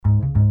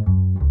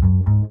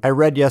I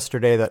read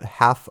yesterday that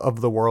half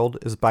of the world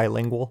is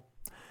bilingual.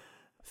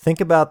 Think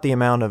about the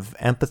amount of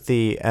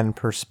empathy and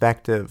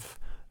perspective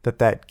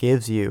that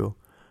gives you.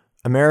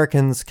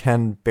 Americans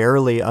can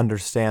barely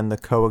understand the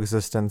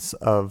coexistence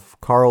of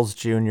Carl's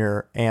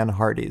Jr. and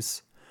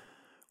Hardee's.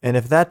 And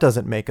if that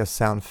doesn't make us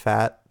sound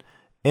fat,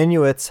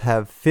 Inuits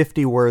have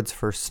 50 words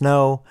for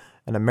snow,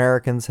 and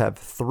Americans have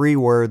 3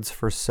 words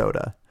for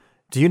soda.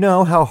 Do you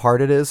know how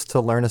hard it is to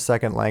learn a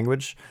second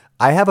language?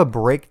 I have a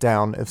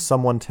breakdown if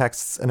someone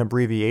texts an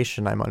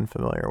abbreviation I'm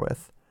unfamiliar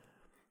with.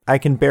 I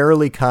can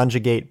barely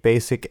conjugate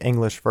basic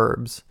English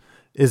verbs.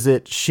 Is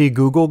it she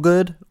Google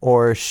good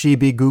or she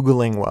be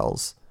Googling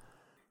wells?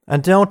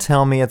 And don't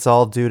tell me it's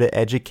all due to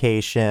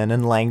education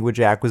and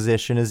language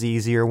acquisition is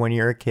easier when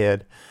you're a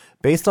kid.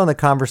 Based on the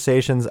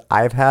conversations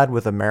I've had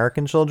with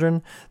American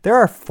children, there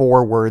are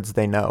 4 words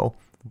they know.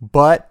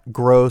 Butt,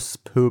 gross,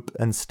 poop,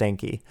 and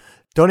stinky.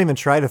 Don't even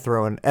try to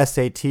throw an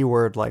SAT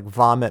word like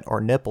vomit or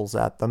nipples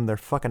at them. Their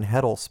fucking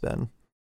head'll spin.